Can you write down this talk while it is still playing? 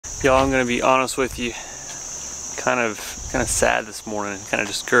Y'all, I'm gonna be honest with you, kind of sad this morning, kind of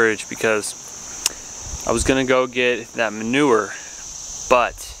discouraged, because I was gonna go get that manure,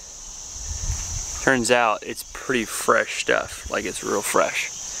 but turns out it's pretty fresh stuff, like it's real fresh,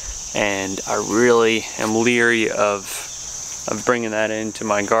 and I really am leery of bringing that into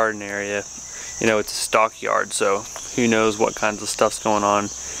my garden area. You know, it's a stockyard, so who knows what kinds of stuff's going on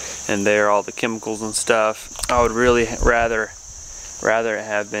in there, all the chemicals and stuff. I would really rather it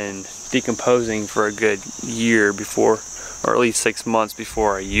have been decomposing for a good year before, or at least 6 months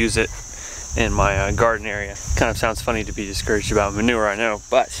before I use it in my garden area. Kind of sounds funny to be discouraged about manure, I know,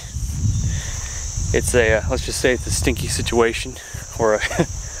 but it's a let's just say it's a stinky situation, or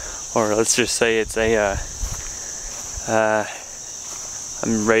or let's just say it's a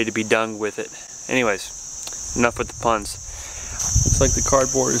I'm ready to be done with it. Anyways, enough with the puns. Looks like the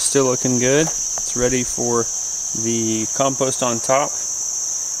cardboard is still looking good. It's ready for the compost on top.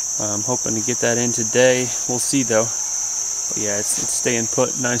 I'm hoping to get that in today. We'll see though. But yeah, it's staying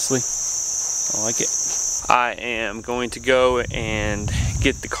put nicely. I like it. I am going to go and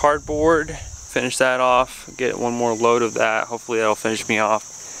get the cardboard, finish that off, get one more load of that. Hopefully that'll finish me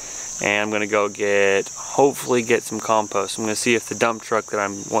off. And I'm gonna go hopefully get some compost. I'm gonna see if the dump truck that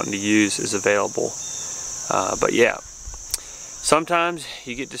I'm wanting to use is available. But yeah, sometimes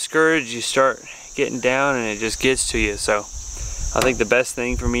you get discouraged, you start getting down, and it just gets to you. So I think the best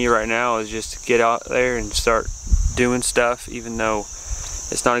thing for me right now is just to get out there and start doing stuff, even though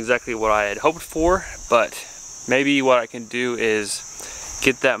it's not exactly what I had hoped for. But maybe what I can do is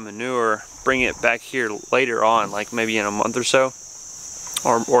get that manure, bring it back here later on, like maybe in a month or so,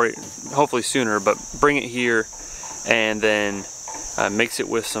 or hopefully sooner, but bring it here and then mix it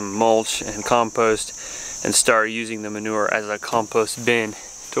with some mulch and compost and start using the manure as a compost bin,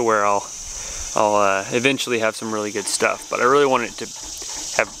 to where I'll eventually have some really good stuff. But I really want it to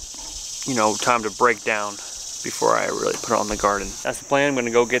have, you know, time to break down before I really put it on the garden. That's the plan. I'm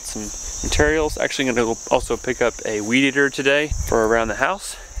gonna go get some materials. Actually, I'm gonna also pick up a weed eater today for around the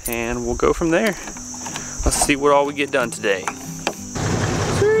house, and we'll go from there. Let's see what all we get done today.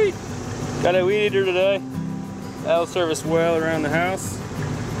 Sweet! Got a weed eater today. That'll serve us well around the house.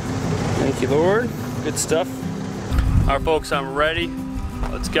 Thank you, Lord. Good stuff. All right, folks, I'm ready.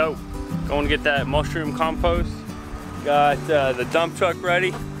 Let's go. Going to get that mushroom compost. Got the dump truck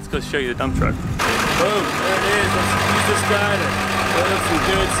ready. Let's go show you the dump truck. Boom, there it is. Let's use this guy to put up some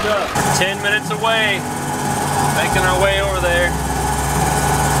good stuff. 10 minutes away. Making our way over there.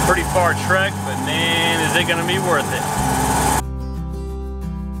 Pretty far trek, but man, is it gonna be worth it.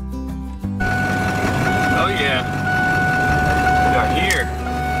 Oh yeah. We are here.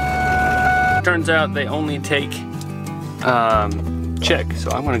 Turns out they only take check. So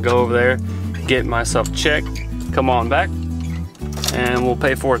I'm gonna go over there, get myself checked, come on back, and we'll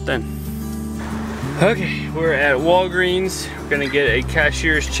pay for it then. Okay, we're at Walgreens. We're gonna get a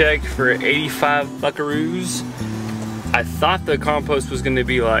cashier's check for 85 buckaroos. I thought the compost was gonna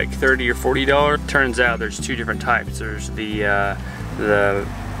be like $30 or $40. Turns out there's two different types. There's the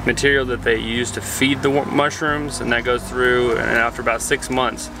material that they use to feed the mushrooms, and that goes through, and after about 6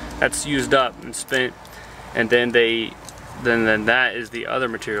 months, that's used up and spent, and then that is the other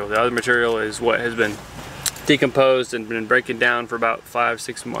material. The other material is what has been decomposed and been breaking down for about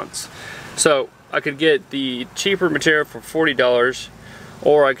 5-6 months. So I could get the cheaper material for $40,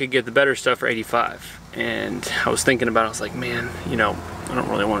 or I could get the better stuff for 85. And I was thinking about it, I was like, man, you know, I don't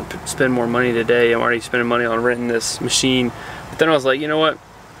really want to spend more money today. I'm already spending money on renting this machine. But then I was like, you know what?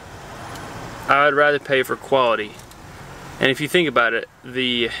 I'd rather pay for quality. And if you think about it,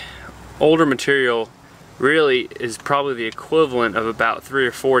 the older material really is probably the equivalent of about 3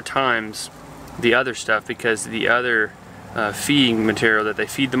 or 4 times the other stuff, because the other feeding material that they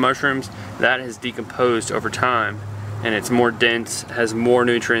feed the mushrooms, that has decomposed over time, and it's more dense, has more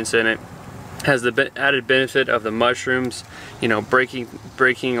nutrients in it, has the added benefit of the mushrooms, you know,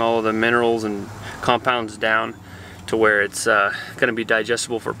 breaking all of the minerals and compounds down to where it's going to be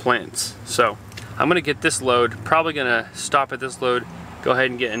digestible for plants. So I'm going to get this load, probably going to stop at this load, go ahead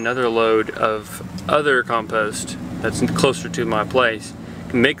and get another load of other compost that's closer to my place,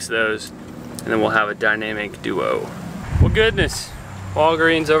 mix those, and then we'll have a dynamic duo. Well, goodness,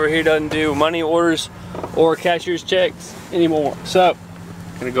 Walgreens over here doesn't do money orders or cashier's checks anymore. So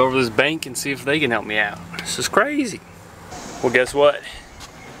I'm gonna go over to this bank and see if they can help me out. This is crazy. Well, guess what?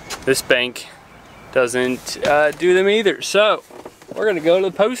 This bank doesn't do them either. So we're gonna go to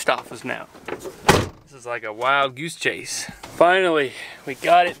the post office now. This is like a wild goose chase. Finally, we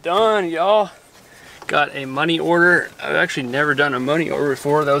got it done, y'all. Got a money order. I've actually never done a money order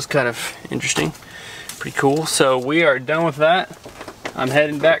before. That was kind of interesting. Pretty cool. So we are done with that. I'm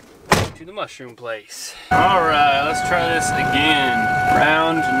heading back to the mushroom place. All right, let's try this again.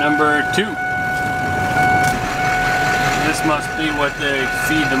 Round number 2. This must be what they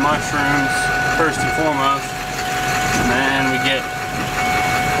feed the mushrooms first and foremost. And then we get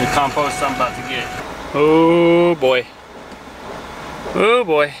the compost I'm about to get. Oh boy. Oh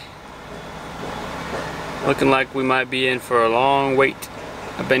boy. Looking like we might be in for a long wait.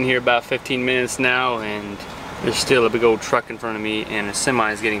 I've been here about 15 minutes now and there's still a big old truck in front of me and a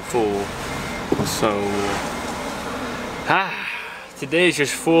semi is getting full. So, today is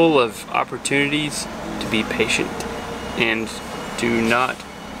just full of opportunities to be patient and do not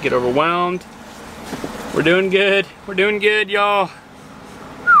get overwhelmed. We're doing good. We're doing good, y'all.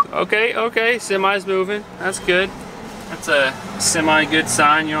 Okay, semi's moving. That's good. That's a semi-good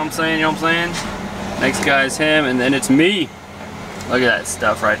sign, you know what I'm saying? You know what I'm saying? Next guy's him, and then it's me. Look at that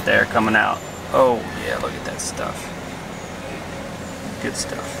stuff right there coming out. Oh, yeah, look at that stuff. Good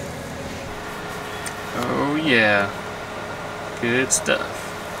stuff. Oh, yeah. Good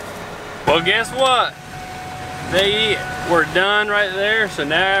stuff. Well, guess what? They were done right there, so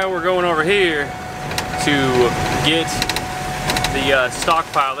now we're going over here to get the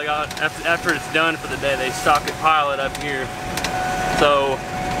stockpile. They got, after it's done for the day, they pile it up here. So,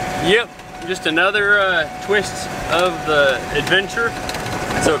 yep, just another twist of the adventure.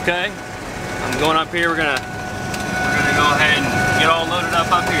 It's okay. I'm going up here. We're gonna go ahead and get all loaded up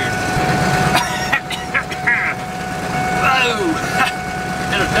here. Whoa!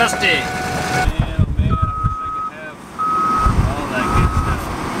 Little dusty.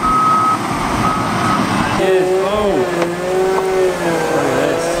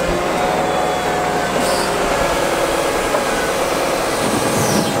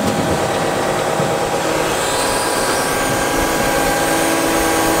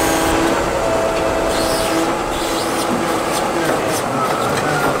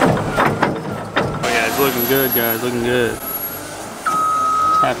 Looking good, guys, looking good.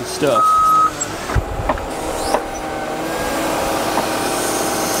 Happy stuff.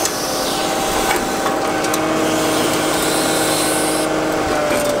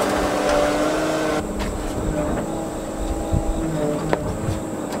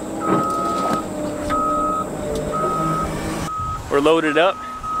 We're loaded up,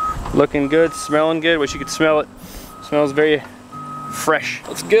 looking good, smelling good. Wish you could smell it. Smells very fresh.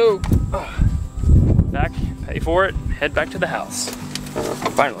 Let's go. Back, pay for it, head back to the house.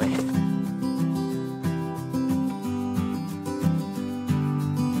 Finally.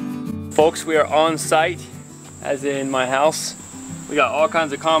 Folks, we are on site, as in my house. We got all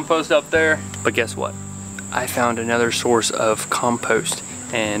kinds of compost up there. But guess what? I found another source of compost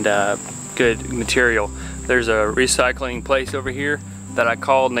and good material. There's a recycling place over here that I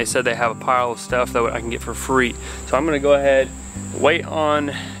called and they said they have a pile of stuff that I can get for free. So I'm gonna go ahead, wait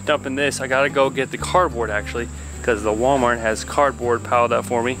on dumping this. I gotta go get the cardboard actually, because the Walmart has cardboard piled up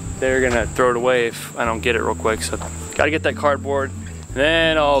for me. They're gonna throw it away if I don't get it real quick. So gotta get that cardboard, and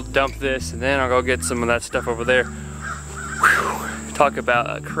then I'll dump this, and then I'll go get some of that stuff over there. Whew. Talk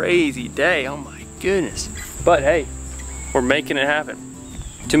about a crazy day, oh my goodness. But hey, we're making it happen.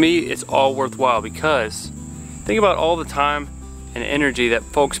 To me, it's all worthwhile because think about all the time and energy that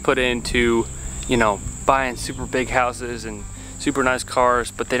folks put into, you know, buying super big houses and super nice cars,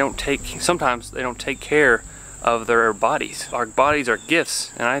 but they don't sometimes they don't take care of their bodies. Our bodies are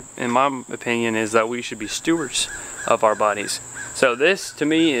gifts, and in my opinion, is that we should be stewards of our bodies. So this, to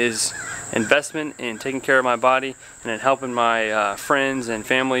me, is investment in taking care of my body and in helping my friends and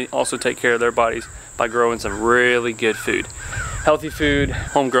family also take care of their bodies by growing some really good food. Healthy food,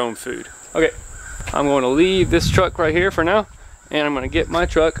 homegrown food. Okay, I'm going to leave this truck right here for now, and I'm going to get my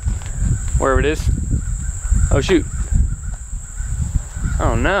truck, wherever it is. Oh shoot.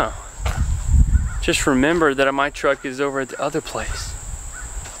 Oh no. Just remembered that my truck is over at the other place.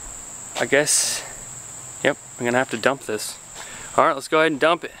 I guess, yep, I'm gonna have to dump this. All right, let's go ahead and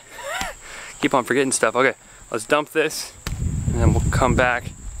dump it. Keep on forgetting stuff. Okay, let's dump this, and then we'll come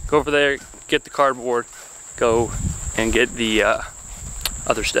back, go over there, get the cardboard, go and get the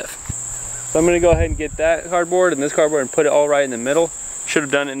other stuff. So I'm gonna go ahead and get that cardboard and this cardboard and put it all right in the middle. Should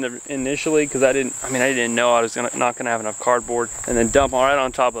have done it initially because I didn't know I was not gonna have enough cardboard, and then dump all right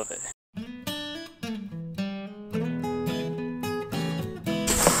on top of it.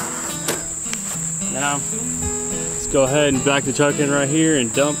 Now, let's go ahead and back the truck in right here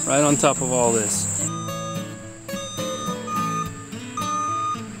and dump right on top of all this.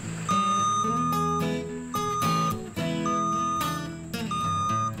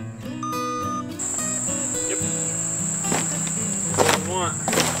 Yep. What we want.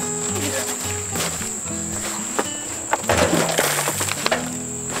 Yeah.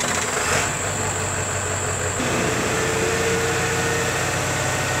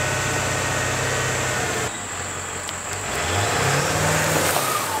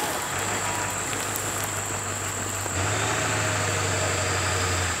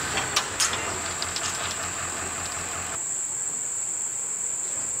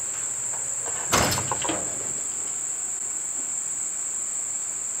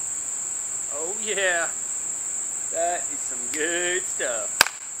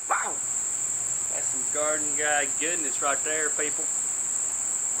 Gardenguy goodness right there, people.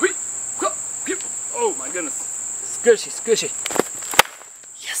 Oh my goodness. Squishy, squishy.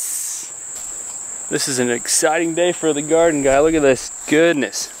 Yes! This is an exciting day for the Gardenguy. Look at this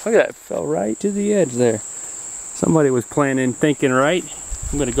goodness. Look at that, fell right to the edge there. Somebody was planning, thinking right.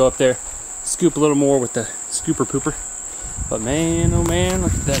 I'm gonna go up there, scoop a little more with the scooper pooper. But man, oh man,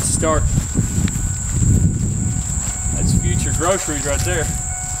 look at that start. That's future groceries right there.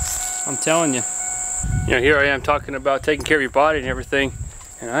 I'm telling you. You know, here I am talking about taking care of your body and everything,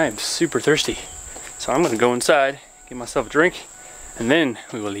 and I am super thirsty. So I'm gonna go inside, get myself a drink, and then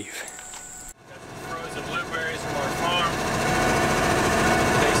we will leave. Got some frozen blueberries from our farm.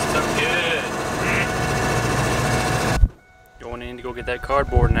 Tastes so good. Going in to go get that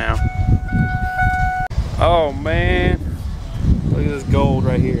cardboard now. Oh man, look at this gold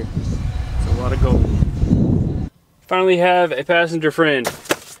right here. It's a lot of gold. Finally have a passenger friend.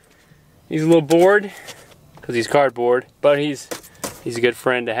 He's a little bored because he's cardboard, but he's a good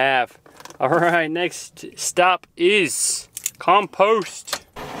friend to have. All right, next stop is compost.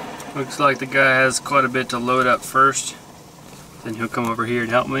 Looks like the guy has quite a bit to load up first. Then he'll come over here and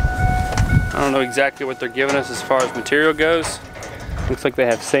help me. I don't know exactly what they're giving us as far as material goes. Looks like they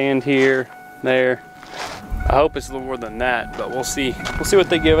have sand here, there. I hope it's a little more than that, but we'll see. We'll see what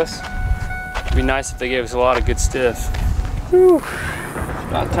they give us. It'd be nice if they gave us a lot of good stuff. Whew.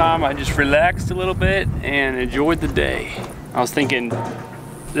 About time I just relaxed a little bit and enjoyed the day. I was thinking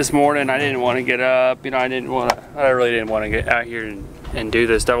this morning I didn't want to get up, you know, I really didn't want to get out here and do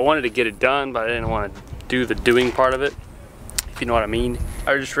this stuff. I wanted to get it done, but I didn't want to do the doing part of it, if you know what I mean.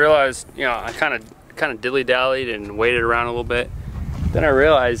 I just realized, you know, I kind of dilly-dallied and waited around a little bit. Then I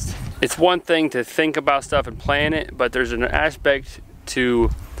realized it's one thing to think about stuff and plan it, but there's an aspect to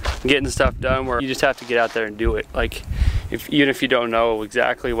getting stuff done where you just have to get out there and do it. Like, even if you don't know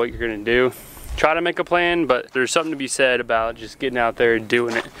exactly what you're gonna do, try to make a plan, but there's something to be said about just getting out there and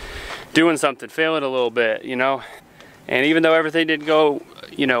doing it. Doing something, failing a little bit, you know? And even though everything didn't go,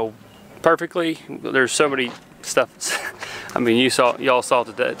 you know, perfectly, there's so many stuff. I mean, y'all saw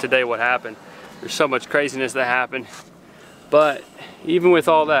today what happened. There's so much craziness that happened. But even with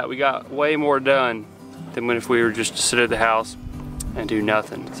all that, we got way more done than if we were just to sit at the house and do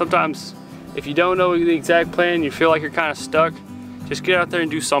nothing. Sometimes, if you don't know the exact plan, you feel like you're kind of stuck, just get out there and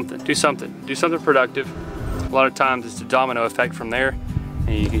do something. Do something productive. A lot of times it's a domino effect from there,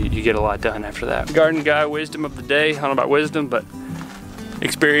 and you get a lot done after that. Gardenguy wisdom of the day. I don't know about wisdom, but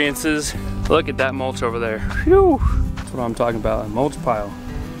experiences. Look at that mulch over there. Whew. That's what I'm talking about, a mulch pile.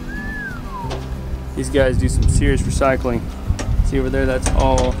 These guys do some serious recycling. See over there, that's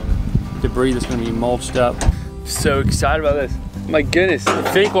all debris that's gonna be mulched up. So excited about this. My goodness, I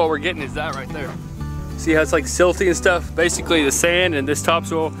think what we're getting is that right there. See how it's like silty and stuff? Basically the sand and this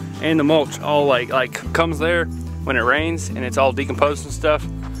topsoil and the mulch all like comes there when it rains and it's all decomposed and stuff.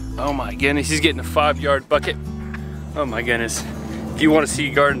 Oh my goodness, he's getting a 5-yard bucket. Oh my goodness. If you want to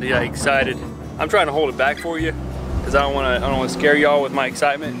see Gardenguy excited, I'm trying to hold it back for you because I don't want to scare y'all with my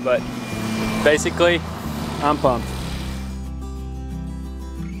excitement, but basically I'm pumped.